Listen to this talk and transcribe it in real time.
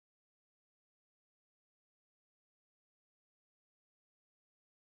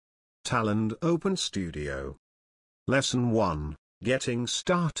Talend Open Studio. Lesson 1, Getting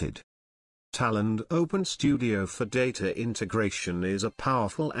Started. Talend Open Studio for data integration is a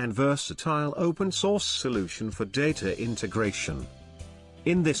powerful and versatile open source solution for data integration.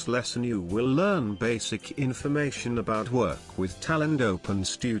 In this lesson you will learn basic information about work with Talend Open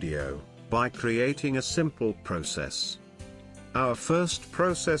Studio, by creating a simple process. Our first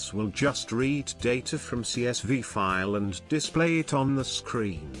process will just read data from CSV file and display it on the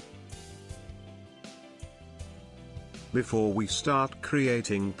screen. Before we start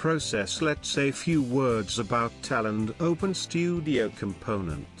creating process, let's say a few words about Talend Open Studio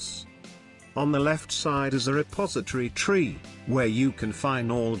components. On the left side is a repository tree, where you can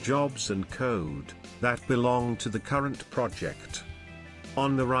find all jobs and code that belong to the current project.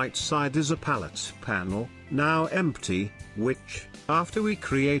 On the right side is a palette panel, now empty, which, after we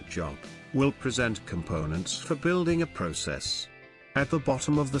create job, will present components for building a process. At the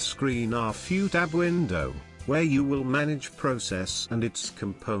bottom of the screen are few tab window, where you will manage process and its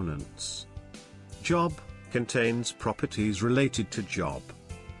components. Job contains properties related to job.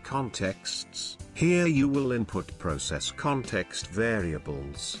 Contexts, here you will input process context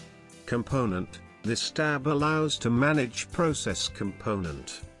variables. Component, this tab allows to manage process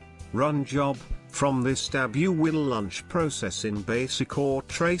component. Run job, from this tab you will launch process in basic or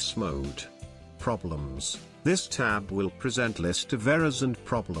trace mode. Problems, this tab will present list of errors and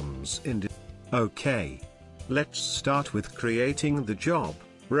problems in OK. Let's start with creating the job,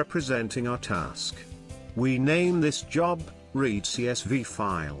 representing our task. We name this job, read CSV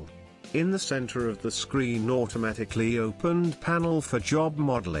file. In the center of the screen automatically opened panel for job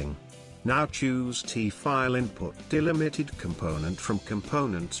modeling. Now choose T-file input delimited component from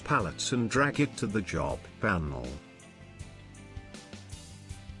components palette and drag it to the job panel.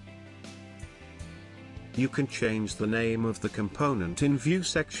 You can change the name of the component in View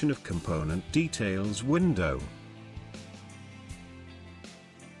section of Component Details window.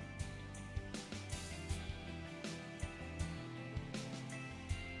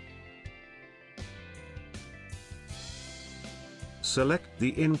 Select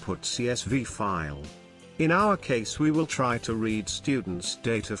the input CSV file. In our case we will try to read students'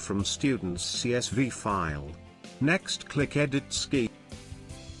 data from students' CSV file. Next click Edit Scheme.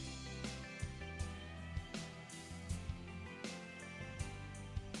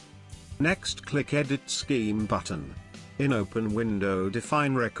 Next click Edit Scheme button. In open window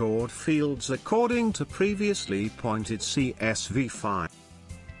define record fields according to previously pointed CSV file.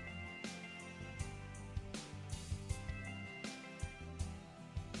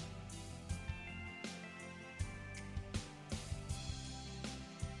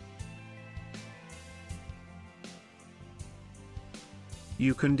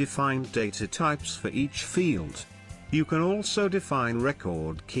 You can define data types for each field. You can also define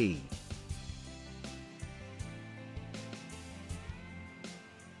record key.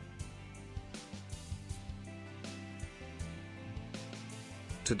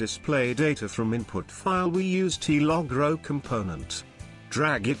 To display data from input file we use tlog_row component.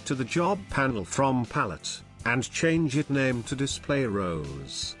 Drag it to the job panel from palette, and change its name to display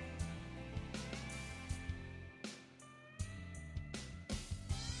rows.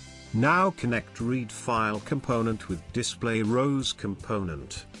 Now connect read file component with display rows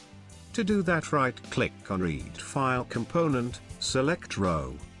component. To do that right-click on read file component, select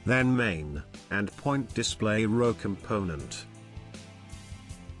row, then main, and point display row component.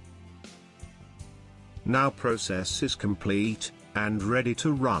 Now process is complete, and ready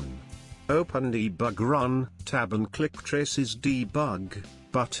to run. Open Debug Run tab and click Traces Debug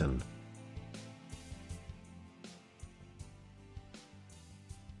button.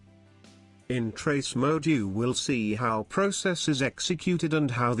 In trace mode you will see how process is executed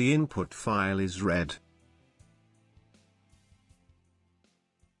and how the input file is read.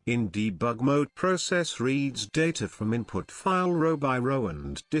 In debug mode process reads data from input file row by row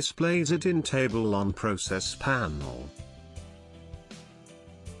and displays it in table on process panel.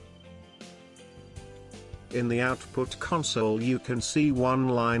 In the output console you can see one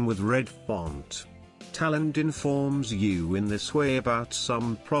line with red font. Talend informs you in this way about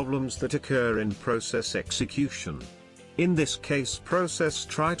some problems that occur in process execution. In this case process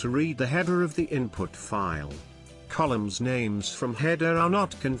try to read the header of the input file. Columns names from header are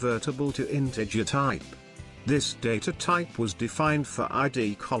not convertible to integer type. This data type was defined for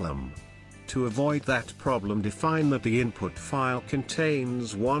ID column. To avoid that problem define that the input file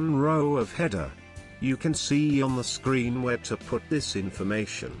contains one row of header. You can see on the screen where to put this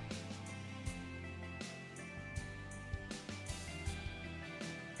information.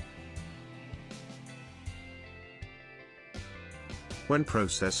 When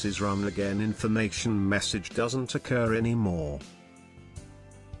process is run again, information message doesn't occur anymore.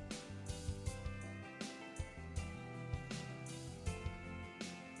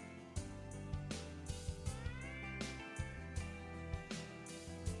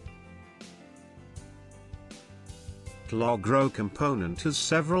 Log row component has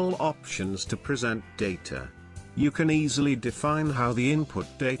several options to present data. You can easily define how the input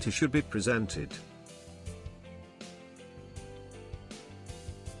data should be presented.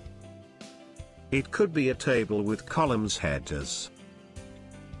 It could be a table with columns headers.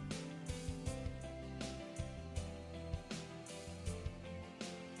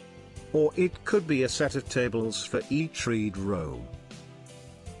 Or it could be a set of tables for each read row.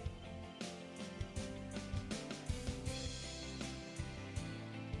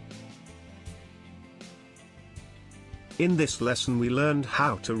 In this lesson we learned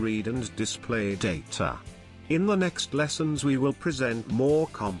how to read and display data. In the next lessons we will present more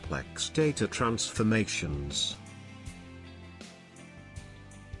complex data transformations.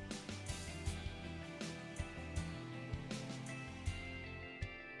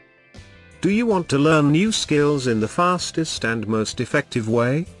 Do you want to learn new skills in the fastest and most effective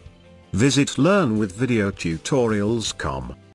way? Visit learnwithvideotutorials.com.